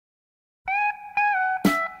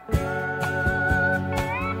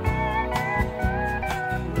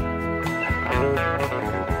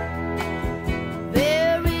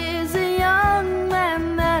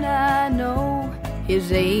His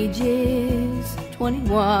age is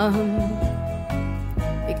 21.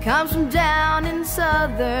 He comes from down in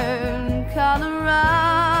southern Colorado,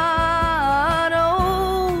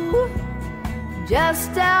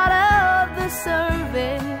 just out of the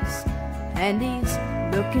service, and he's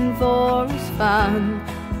looking for his fun.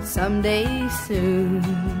 Someday soon,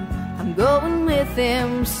 I'm going with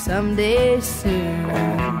him someday soon.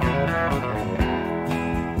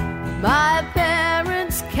 My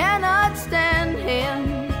parents cannot stand him,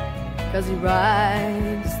 'cause he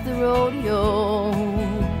rides the rodeo.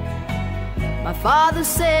 My father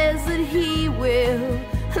says that he will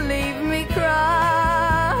leave me crying,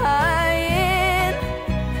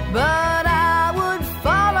 but I would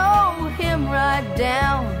follow him right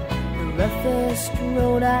down the roughest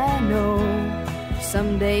road I know.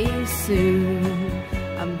 Someday soon,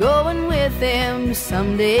 I'm going with him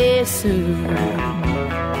someday soon.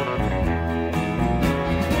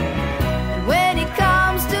 And when he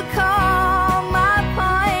comes to call my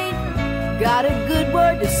pint, got a good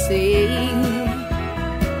word to say.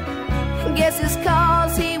 Guess it's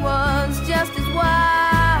 'cause he was just as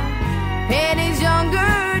wild in his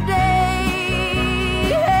younger days.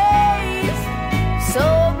 So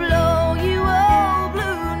blow you old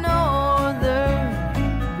blue northern,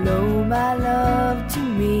 blow my love to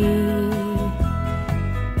me.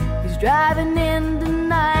 He's driving in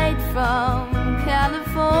tonight from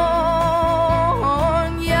California.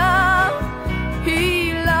 He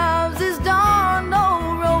loves his darn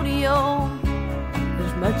old rodeo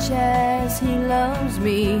as much as he loves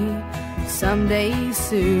me. Someday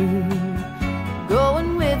soon, going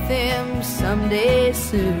with him someday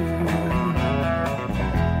soon.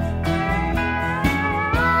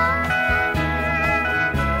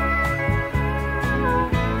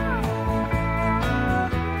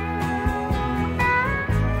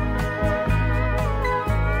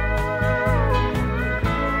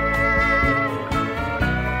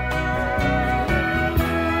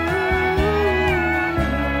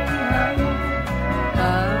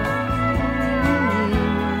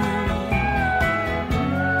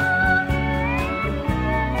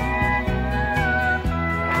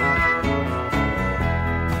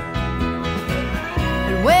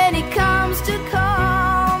 To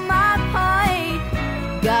call my pint,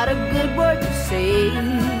 got a good word to say.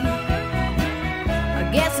 I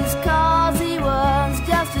guess it's 'cause he was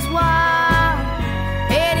just as wild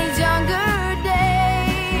in his younger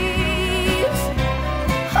days.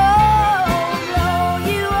 Oh, blow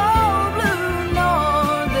you old blue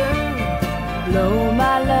northern, blow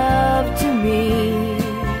my love to me.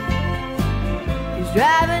 He's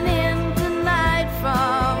driving in tonight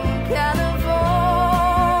from California.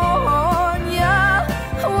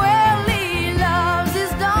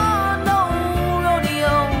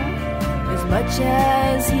 Much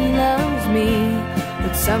as he loves me,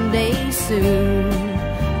 but someday soon,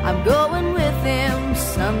 I'm going with him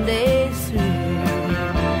someday soon.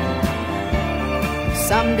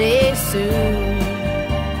 Someday soon,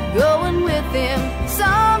 going with him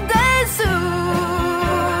someday.